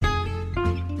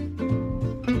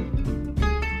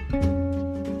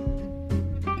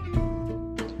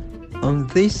On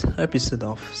this episode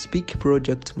of Speak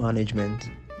Project Management,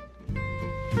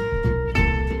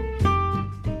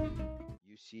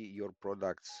 you see your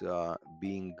products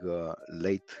being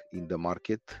late in the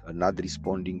market, not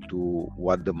responding to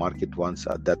what the market wants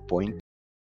at that point.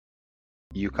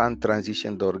 You can't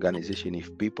transition the organization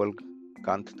if people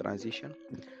can't transition.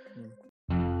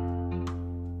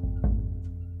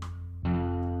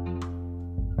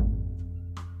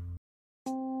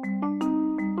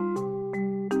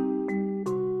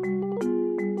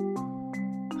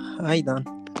 Hi Dan,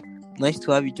 nice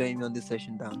to have you join me on this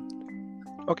session,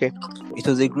 Dan. Okay. It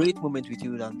was a great moment with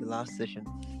you, Dan, the last session.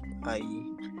 I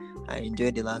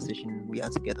enjoyed the last session we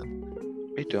had together.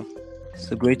 Me too.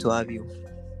 So great to have you.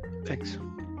 Thanks.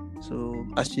 So,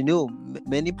 as you know,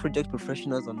 many project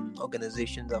professionals and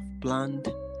organizations have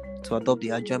planned to adopt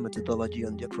the agile methodology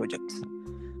on their projects,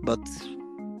 but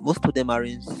most of them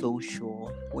aren't so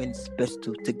sure when it's best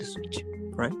to take the switch,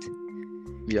 right?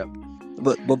 Yeah.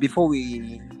 But before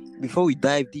we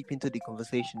dive deep into the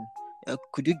conversation,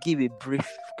 could you give a brief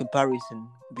comparison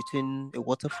between a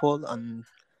waterfall and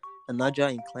an agile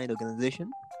inclined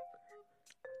organization?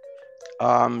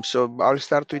 So I'll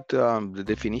start with the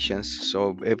definitions.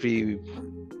 So every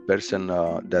person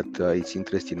that is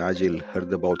interested in Agile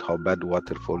heard about how bad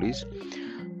waterfall is.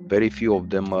 Very few of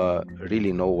them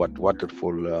really know what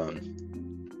waterfall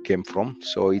came from.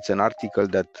 So it's an article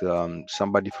that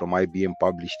somebody from IBM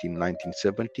published in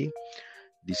 1970,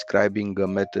 describing a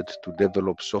method to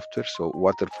develop software. So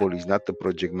waterfall is not a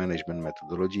project management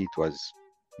methodology. It was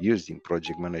used in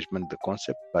project management, the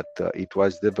concept, but it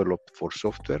was developed for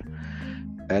software.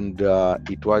 And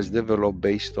it was developed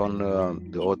based on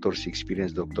the author's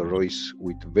experience, Dr. Royce,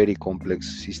 with very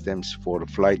complex systems for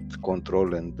flight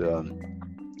control and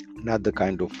not the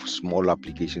kind of small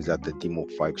applications that a team of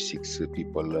 5-6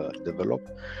 people develop.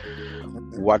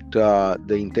 What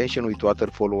the intention with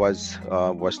waterfall was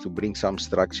to bring some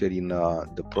structure in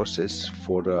the process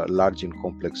for large and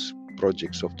complex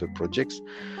projects, software projects.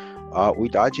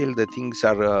 With Agile, the things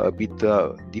are a bit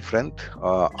different.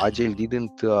 Agile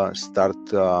didn't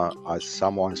start as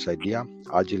someone's idea.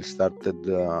 Agile started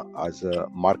as a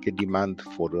market demand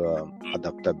for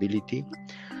adaptability.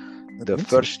 The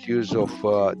first use of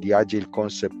the Agile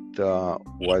concept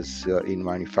was in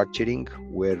manufacturing,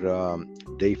 where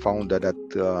they found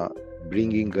that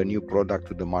bringing a new product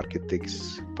to the market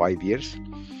takes 5 years,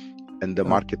 and the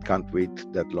market can't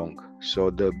wait that long.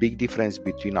 So the big difference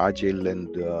between Agile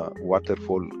and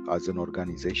Waterfall as an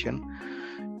organization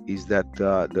is that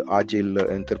the Agile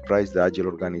enterprise, the Agile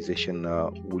organization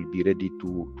will be ready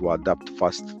to adapt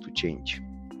fast to change.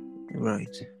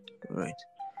 Right.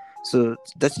 So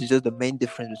that's just the main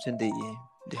difference between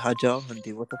the Agile and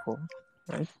the Waterfall,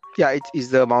 right? Yeah, it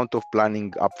is the amount of planning,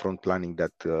 upfront planning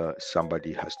that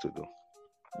somebody has to do.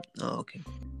 Oh, okay.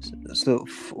 So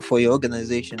for your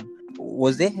organization,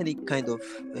 was there any kind of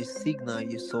a signal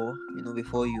you saw,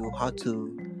 before you had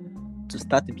to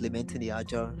start implementing the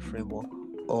Agile framework,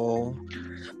 or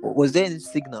was there any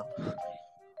signal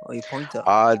or a pointer?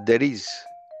 There is.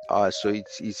 So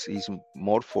it's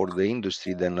more for the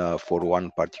industry than for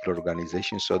one particular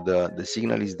organization. So the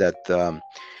signal is that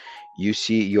you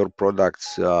see your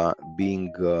products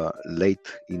being late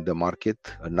in the market,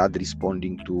 not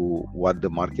responding to what the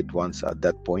market wants at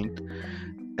that point.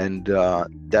 And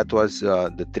that was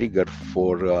the trigger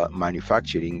for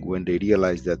manufacturing, when they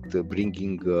realized that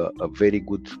bringing a very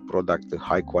good product, a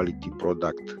high quality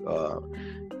product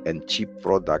and cheap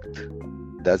product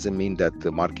doesn't mean that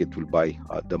the market will buy.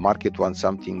 The market wants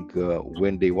something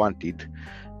when they want it,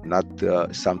 not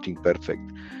something perfect.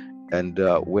 And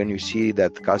when you see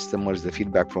that the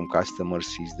feedback from customers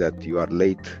is that you are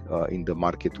late in the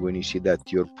market, when you see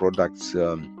that your products,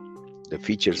 the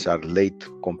features are late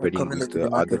comparing with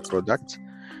other products,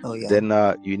 then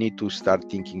you need to start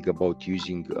thinking about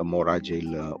using a more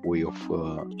agile way of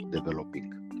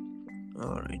developing.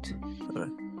 All right.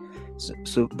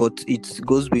 So, but it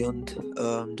goes beyond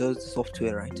just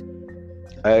software, right?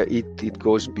 It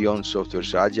goes beyond software.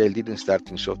 So Agile didn't start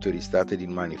in software; it started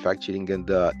in manufacturing, and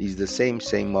is the same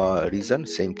reason,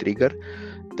 same trigger,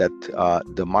 that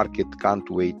the market can't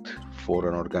wait for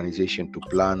an organization to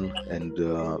plan and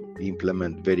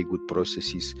implement very good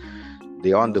processes.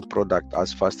 They want the product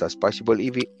as fast as possible,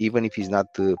 even if it's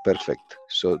not perfect.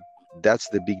 So that's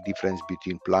the big difference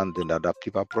between planned and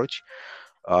adaptive approach.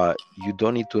 You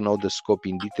don't need to know the scope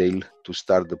in detail to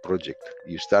start the project.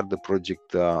 You start the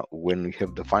project when you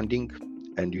have the funding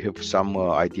and you have some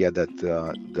idea that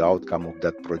the outcome of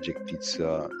that project is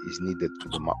needed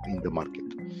in the market.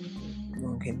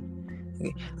 Okay.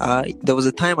 There was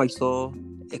a time I saw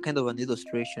a kind of an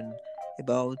illustration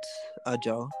about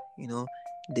Agile You know,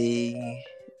 the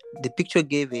picture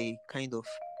gave a kind of,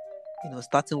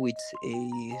 starting with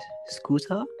a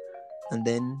scooter, and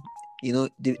then,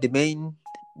 the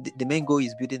main goal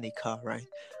is building a car, right?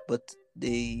 But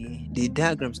the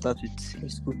diagram starts with a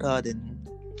scooter. Then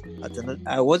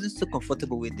I wasn't so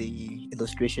comfortable with the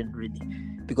illustration, really,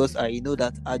 because I know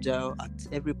that agile at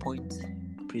every point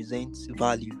presents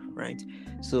value, right?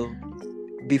 So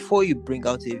before you bring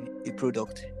out a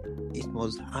product, it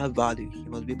must have value. You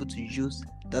must be able to use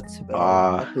Uh,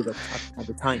 that product at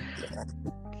the time.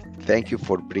 Thank you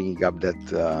for bringing up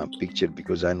that picture,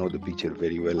 because I know the picture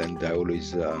very well, and I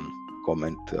always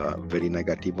comment very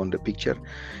negative on the picture.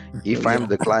 If I'm Yeah.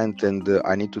 the client and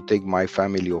I need to take my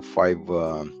family of five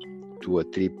to a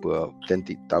trip,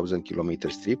 10,000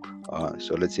 kilometers trip,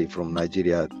 so let's say from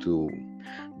Nigeria to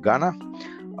Ghana,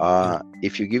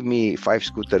 if you give me 5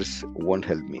 scooters, won't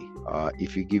help me.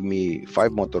 If you give me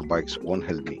 5 motorbikes, won't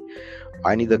help me.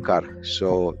 I need a car.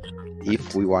 So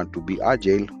if we want to be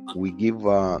agile, we give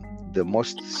the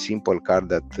most simple car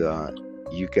that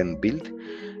you can build.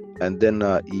 And then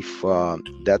if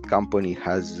that company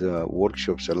has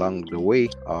workshops along the way,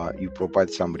 you provide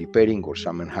some repairing or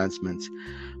some enhancements.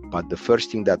 But the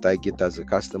first thing that I get as a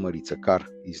customer, it's a car.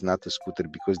 It's not a scooter,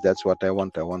 because that's what I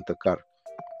want. I want a car.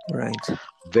 Right.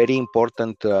 Very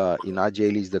important in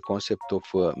agile is the concept of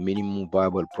minimum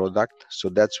viable product. So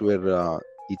that's where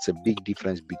it's a big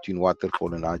difference between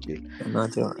waterfall and agile.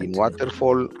 In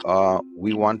waterfall,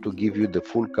 we want to give you the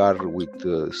full car with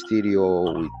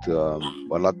stereo, with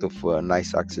a lot of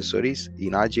nice accessories.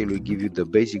 In agile, we give you the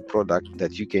basic product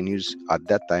that you can use at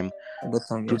that time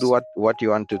to do what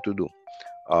you wanted to do.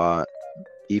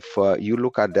 If you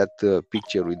look at that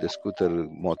picture with the scooter,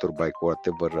 motorbike,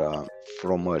 whatever,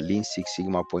 from a Lean Six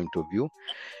Sigma point of view,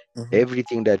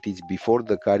 everything that is before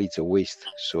the car, it's a waste.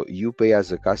 So you pay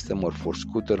as a customer for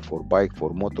scooter, for bike,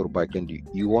 for motorbike, and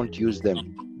you won't use them.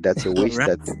 That's a waste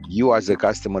that you as a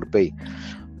customer pay.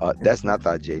 That's not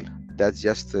agile. That's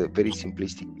just a very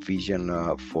simplistic vision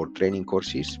for training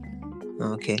courses.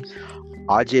 Okay.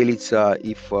 Agile, it's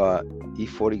if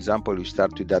for example you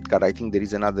start with that car, I think there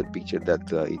is another picture that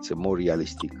it's a more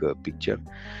realistic picture.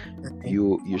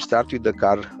 You start with the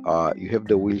car, you have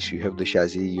the wheels, you have the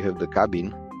chassis, you have the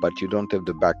cabin, but you don't have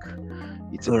the back.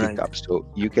 It's a pickup. So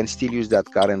you can still use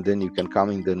that car, and then you can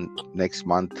come in the next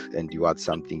month and you add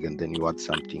something, and then you add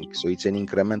something. So it's an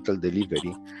incremental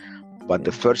delivery. But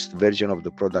the first version of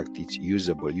the product, it's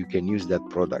usable. You can use that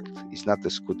product. It's not a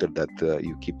scooter that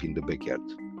you keep in the backyard.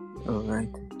 All right.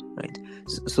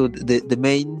 So the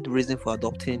main reason for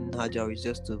adopting agile is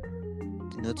just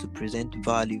to present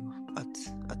value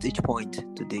at each point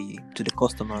to the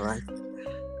customer, right?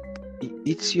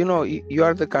 It's you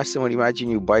are the customer.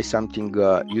 Imagine you buy something,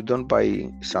 you don't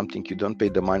buy something, you don't pay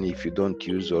the money if you don't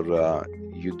use or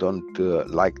you don't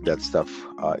like that stuff.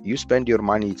 You spend your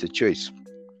money, it's a choice.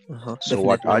 So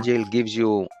what agile gives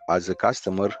you as a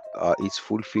customer, it's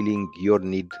fulfilling your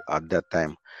need at that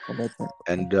time.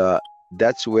 And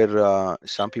that's where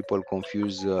some people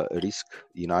confuse risk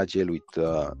in agile with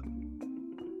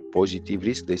positive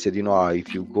risk. They said,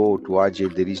 if you go to agile,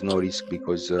 there is no risk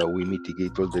because we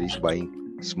mitigate all the risk by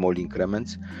small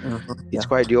increments. It's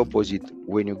quite the opposite.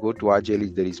 When you go to agile,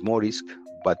 there is more risk,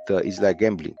 but it's like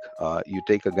gambling. You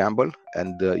take a gamble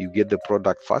and you get the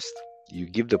product fast. You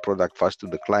give the product fast to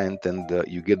the client, and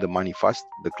you get the money fast.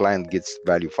 The client gets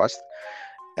value fast.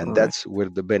 And that's where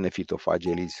the benefit of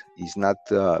agile is not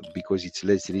because it's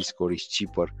less risk or it's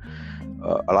cheaper.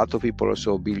 A lot of people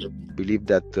also believe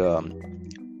that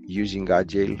using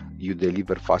agile you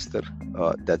deliver faster.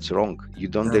 That's wrong. You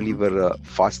don't deliver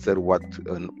faster what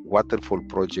a waterfall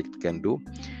project can do.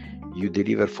 You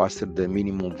deliver faster the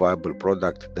minimum viable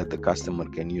product that the customer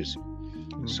can use.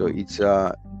 So it's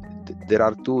there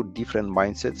are two different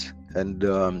mindsets. And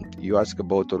you ask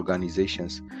about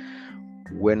organizations.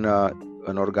 When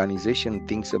an organization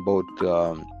thinks about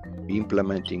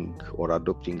implementing or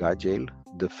adopting agile,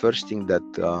 the first thing that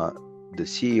the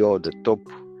CEO, the top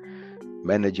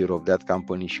manager of that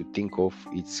company should think of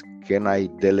is, can I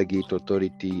delegate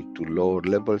authority to lower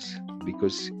levels?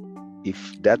 Because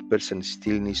if that person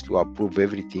still needs to approve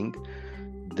everything,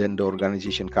 then the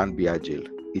organization can't be agile.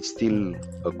 It's still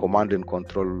a command and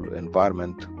control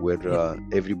environment where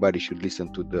everybody should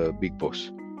listen to the big boss.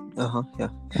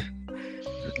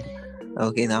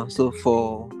 Okay, now, so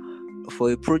for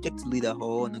a project leader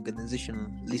or an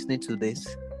organization listening to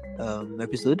this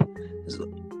episode, so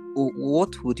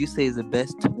what would you say is the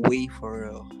best way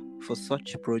for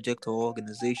such a project or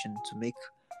organization to make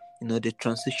the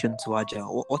transition to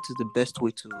agile? What is the best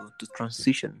way to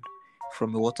transition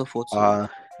from a waterfall to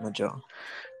agile?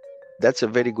 That's a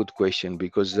very good question,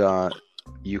 because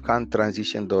you can't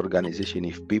transition the organization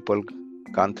if people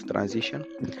can't transition.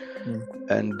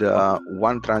 And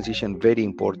one transition very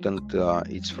important,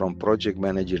 it's from project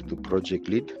manager to project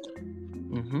lead.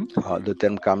 The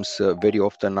term comes very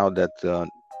often now that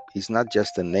it's not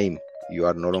just a name. You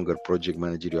are no longer project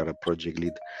manager, you are a project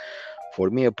lead. For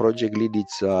me, a project lead,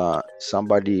 it's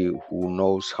somebody who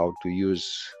knows how to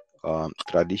use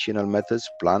traditional methods,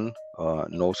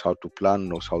 knows how to plan,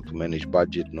 knows how to manage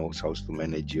budget, knows how to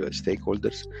manage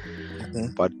stakeholders.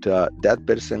 But that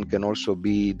person can also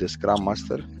be the Scrum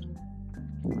Master,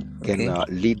 can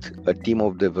lead a team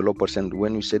of developers. And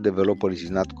when you say developers,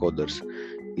 it's not coders.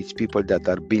 It's people that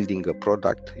are building a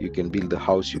product. You can build a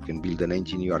house, you can build an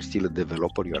engine, you are still a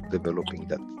developer, you are developing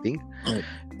that thing.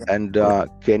 And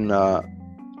can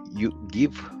you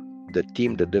give the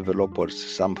team, the developers,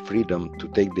 some freedom to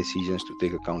take decisions, to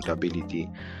take accountability.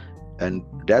 And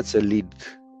that's a leader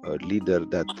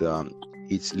that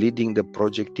it's leading the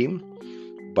project team,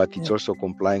 but it's also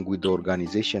complying with the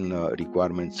organization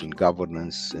requirements in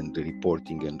governance and the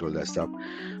reporting and all that stuff.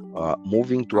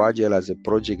 Moving to Agile as a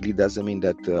project lead doesn't mean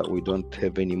that we don't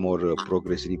have any more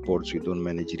progress reports, we don't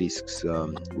manage risks,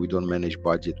 we don't manage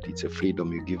budget. It's a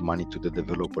freedom. You give money to the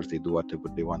developers, they do whatever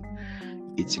they want.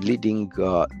 It's leading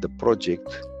the project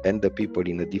and the people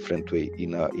in a different way,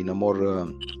 in a more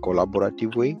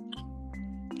collaborative way,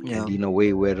 and in a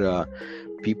way where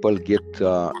people get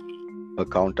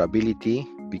accountability,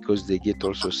 because they get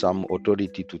also some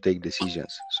authority to take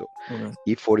decisions. So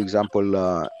if, for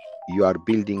example, you are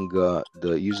building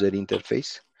the user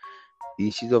interface,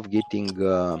 instead of getting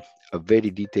a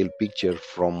very detailed picture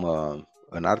from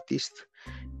an artist,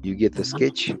 you get a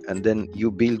sketch and then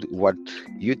you build what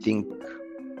you think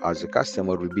as a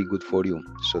customer will be good for you.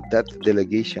 So that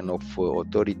delegation of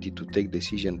authority to take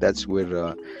decision, that's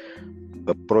where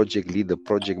a project lead, a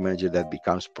project manager that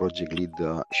becomes project lead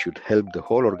should help the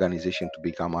whole organization to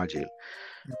become agile.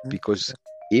 Because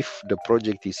if the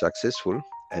project is successful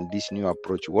and this new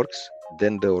approach works,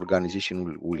 then the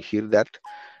organization will hear that,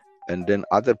 and then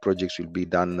other projects will be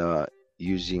done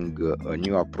using a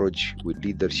new approach with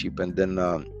leadership, and then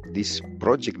this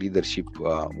project leadership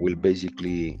will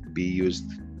basically be used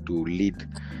to lead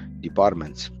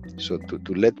departments. So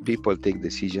to let people take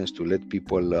decisions, to let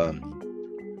people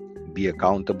be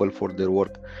accountable for their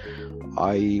work.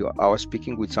 I was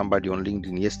speaking with somebody on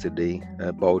LinkedIn yesterday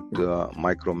about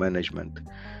micromanagement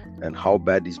and how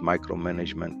bad is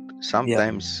micromanagement.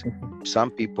 Sometimes some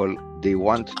people, they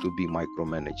want to be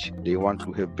micromanaged. They want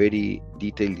to have very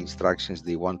detailed instructions.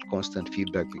 They want constant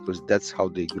feedback because that's how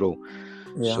they grow.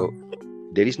 So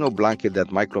there is no blanket that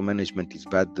micromanagement is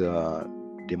bad,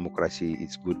 democracy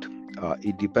is good.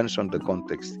 It depends on the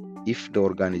context. If the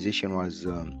organization was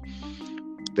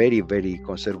very, very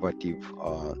conservative,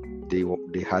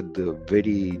 they had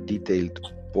very detailed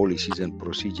policies and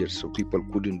procedures, so people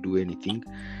couldn't do anything.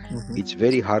 It's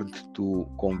very hard to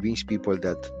convince people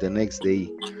that the next day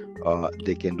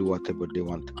they can do whatever they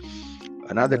want.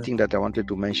 Another thing that I wanted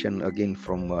to mention again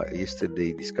from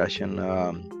yesterday discussion,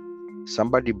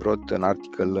 somebody brought an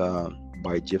article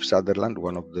by Jeff Sutherland,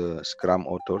 one of the Scrum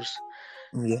authors,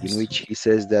 in which he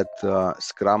says that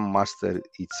Scrum Master,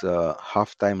 it's a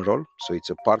half-time role, so it's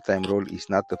a part-time role, it's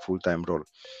not a full-time role.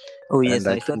 And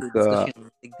I saw the discussion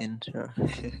on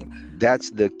LinkedIn. That's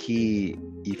the key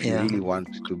if you really want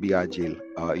to be agile.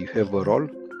 You have a role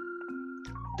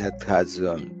that has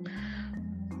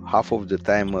half of the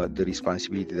time the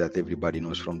responsibility that everybody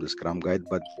knows from the Scrum Guide,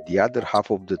 but the other half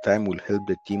of the time will help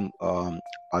the team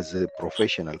as a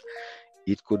professional.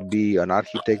 It could be an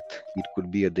architect, it could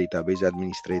be a database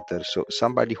administrator, so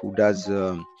somebody who does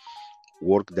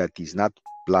work that is not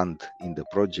planned in the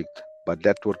project, but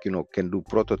that work, can do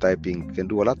prototyping, can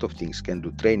do a lot of things, can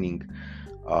do training,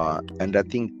 and I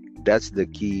think that's the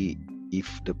key.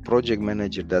 If the project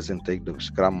manager doesn't take the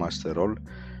Scrum Master role,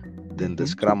 then the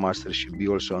Scrum Master should be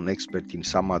also an expert in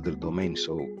some other domain,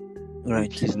 so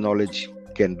with his knowledge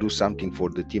can do something for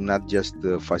the team, not just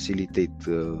facilitate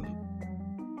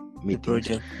meetings.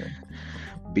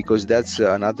 Because that's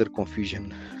another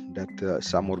confusion that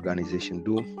some organizations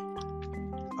do.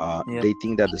 They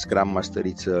think that the Scrum Master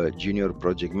is a junior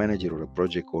project manager or a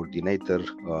project coordinator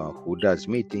who does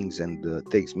meetings and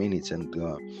takes minutes, and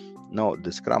no,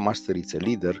 the Scrum Master is a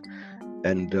leader,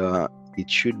 and it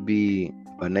should be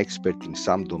an expert in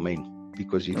some domain,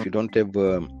 because if you don't have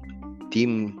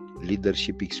team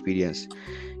leadership experience,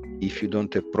 if you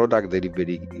don't have product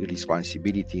delivery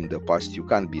responsibility in the past, you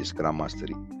can't be a Scrum Master.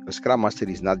 A Scrum Master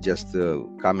is not just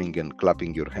coming and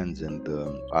clapping your hands and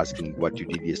asking what you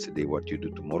did yesterday, what you do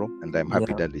tomorrow. And I'm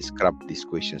happy that they scrapped these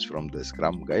questions from the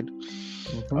Scrum guide.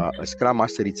 A Scrum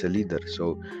Master is a leader.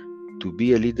 So to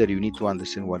be a leader, you need to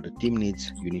understand what the team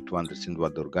needs. You need to understand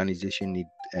what the organization needs.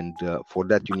 And for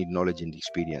that, you need knowledge and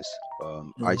experience.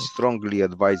 I strongly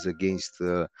advise against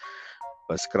a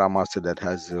Scrum Master that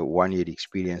has 1 year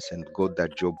experience and got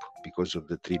that job because of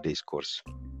the 3 days course.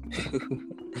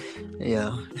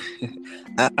 Yeah.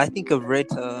 I think I've read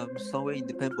somewhere in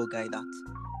the PMBOK guide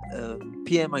that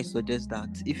PMI suggests that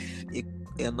if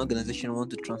an organization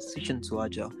wants to transition to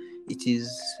Agile, it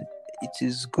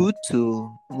is good to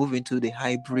move into the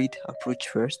hybrid approach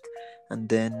first, and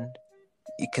then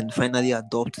you can finally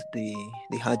adopt the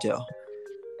Agile.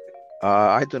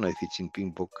 I don't know if it's in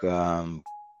PMBOK.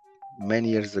 Many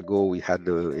years ago, we had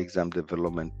the exam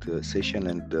development session,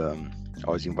 and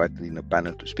I was invited in a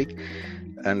panel to speak.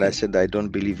 And I said, I don't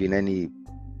believe in any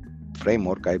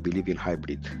framework, I believe in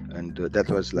hybrid. And that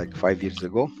was like 5 years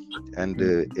ago. And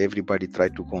everybody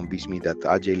tried to convince me that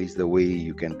Agile is the way,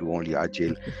 you can do only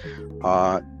Agile.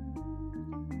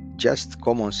 Just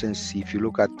common sense, if you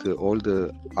look at all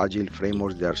the Agile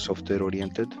frameworks, they are software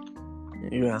oriented.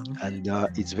 Yeah. And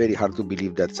it's very hard to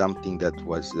believe that something that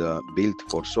was built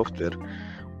for software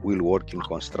will work in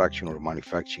construction or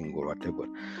manufacturing or whatever.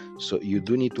 So you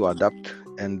do need to adapt.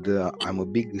 And I'm a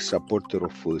big supporter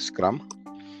of Scrum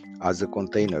as a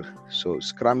container. So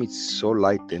Scrum is so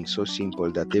light and so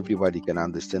simple that everybody can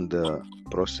understand the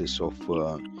process of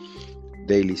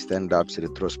daily stand-ups,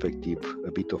 retrospective,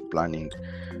 a bit of planning.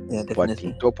 Yeah, but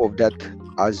on top of that,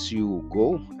 as you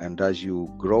go and as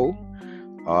you grow,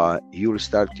 you'll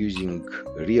start using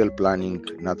real planning,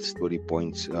 not story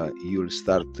points. You'll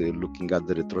start looking at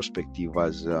the retrospective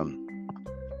as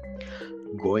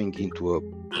going into a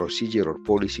procedure or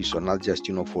policy, so not just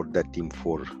for that team,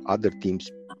 for other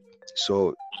teams.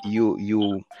 So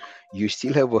you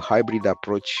still have a hybrid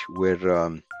approach where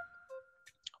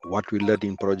what we learned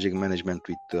in project management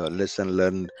with lesson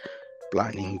learned,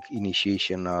 planning,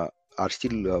 initiation are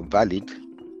still valid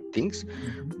things,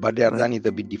 but they are done it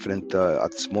a bit different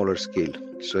at smaller scale.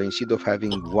 So instead of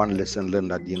having one lesson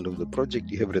learned at the end of the project,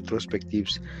 you have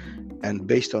retrospectives, and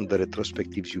based on the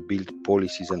retrospectives, you build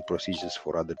policies and procedures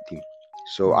for other teams.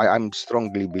 So I'm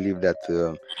strongly believe that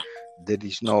there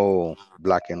is no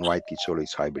black and white; it's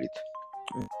always hybrid.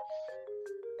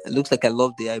 It looks like I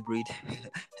love the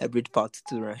hybrid part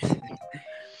too, right?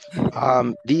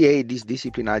 DA, this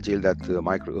discipline Agile that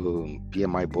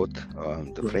PMI bought,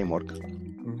 the framework,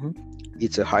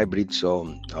 it's a hybrid.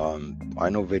 So I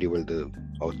know very well the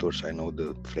authors, I know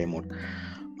the framework.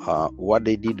 What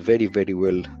they did very, very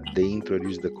well, they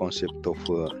introduced the concept of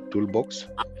toolbox.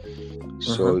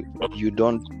 So you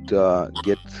don't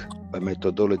get a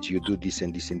methodology, you do this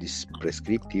and this and this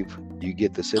prescriptive. You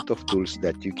get a set of tools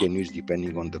that you can use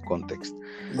depending on the context.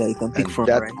 Yeah, you can pick and from,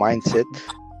 that right? mindset.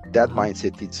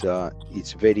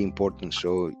 It's very important.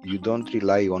 So you don't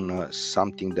rely on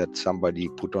something that somebody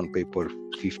put on paper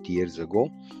 50 years ago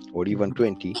or even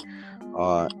 20.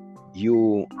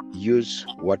 You use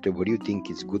whatever you think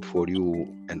is good for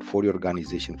you and for your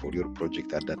organization, for your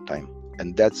project at that time.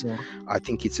 And that's, I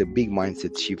think it's a big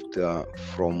mindset shift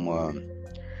from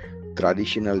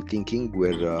traditional thinking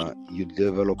where you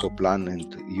develop a plan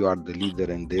and you are the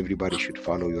leader and everybody should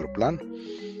follow your plan,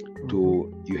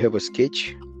 to you have a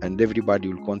sketch and everybody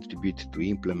will contribute to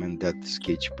implement that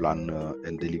sketch plan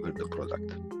and deliver the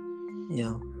product.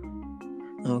 Yeah.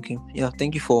 Okay. Yeah.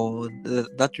 Thank you for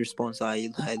that response. I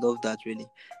love that really.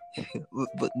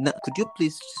 But now, could you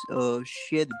please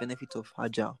share the benefit of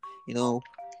Agile?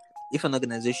 If an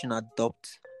organization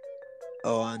adopts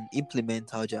and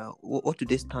implement Agile, what do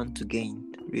they stand to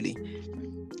gain really?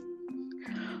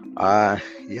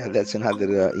 Yeah, that's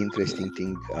another interesting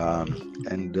thing.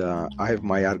 And I have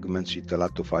my arguments with a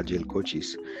lot of Agile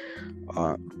coaches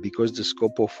because the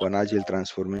scope of an Agile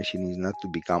transformation is not to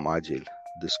become Agile.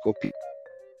 The scope is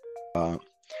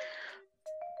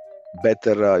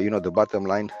better, the bottom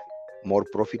line, more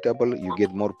profitable, you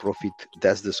get more profit.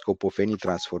 That's the scope of any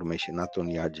transformation, not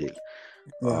only Agile.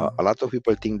 A lot of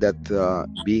people think that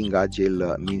being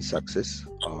Agile means success,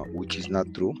 which is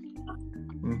not true.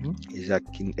 Is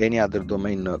like in any other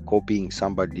domain, copying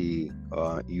somebody,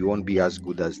 you won't be as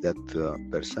good as that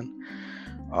person.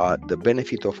 The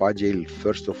benefit of Agile,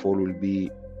 first of all, will be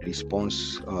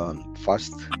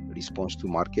fast response to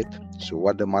market. So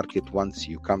what the market wants,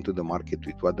 you come to the market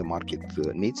with what the market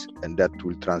needs, and that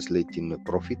will translate in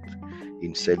profit,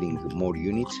 in selling more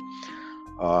units.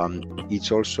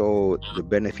 It's also the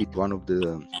benefit, one of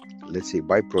the let's say,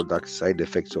 byproducts, side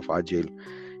effects of Agile.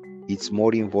 It's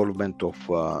more involvement of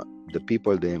the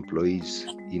people, the employees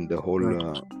in the whole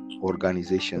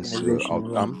organization's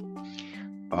outcome.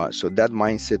 So that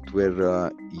mindset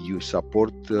where you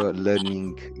support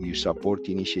learning, you support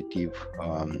initiative,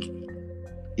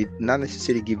 it not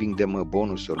necessarily giving them a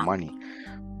bonus or money,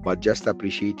 but just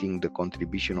appreciating the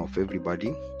contribution of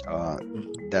everybody,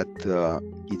 that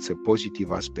it's a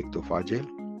positive aspect of Agile.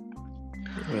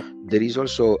 There is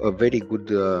also a very good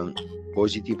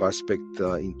positive aspect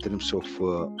in terms of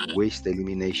waste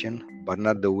elimination, but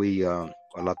not the way a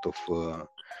lot of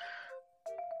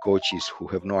coaches who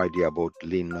have no idea about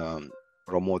lean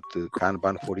promote.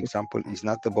 Kanban, for example, is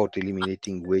not about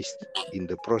eliminating waste in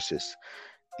the process.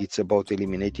 It's about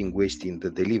eliminating waste in the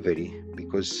delivery,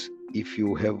 because if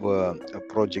you have a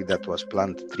project that was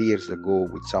planned 3 years ago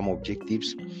with some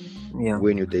objectives,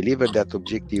 when you deliver that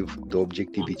objective, the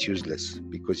objective is useless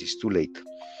because it's too late.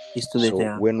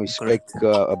 So when we speak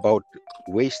about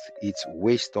waste, it's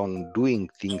waste on doing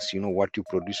things, what you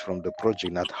produce from the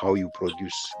project, not how you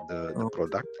produce the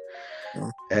product.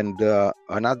 And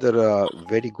another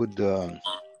very good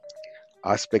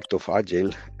aspect of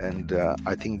Agile, and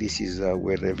I think this is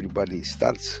where everybody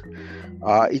starts.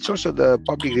 It's also the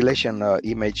public relation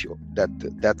image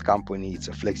that company, it's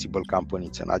a flexible company,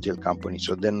 it's an Agile company.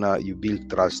 So then you build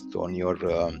trust on your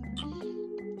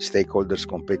stakeholders,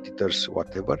 competitors,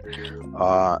 whatever.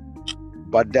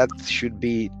 But that should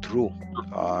be true.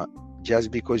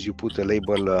 Just because you put a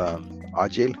label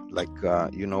Agile, like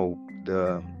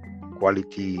the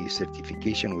quality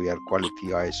certification, we are quality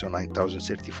ISO 9000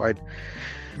 certified,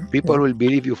 people will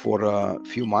believe you for a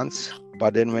few months,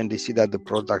 but then when they see that the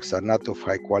products are not of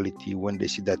high quality, when they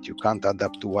see that you can't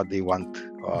adapt to what they want,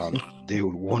 they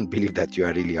won't believe that you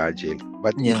are really Agile.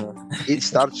 But it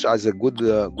starts as a good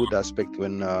aspect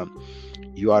when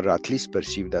you are at least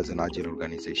perceived as an Agile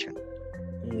organization.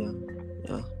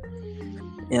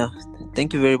 Yeah.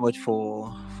 Thank you very much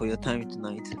for your time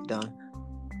tonight, Dan.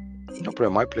 No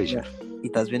problem, my pleasure.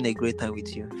 It has been a great time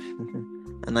with you.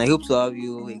 And I hope to have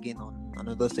you again on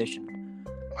another session.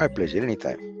 My pleasure,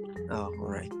 anytime. All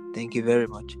right. Thank you very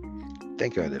much.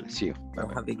 Thank you, Adel. See you.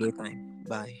 Bye-bye. Have a great time.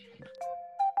 Bye.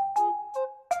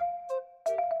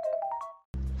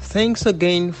 Thanks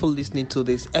again for listening to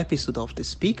this episode of the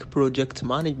Speak Project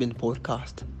Management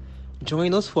Podcast.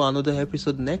 Join us for another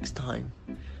episode next time.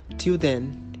 Till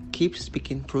then, keep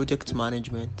speaking project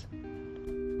management.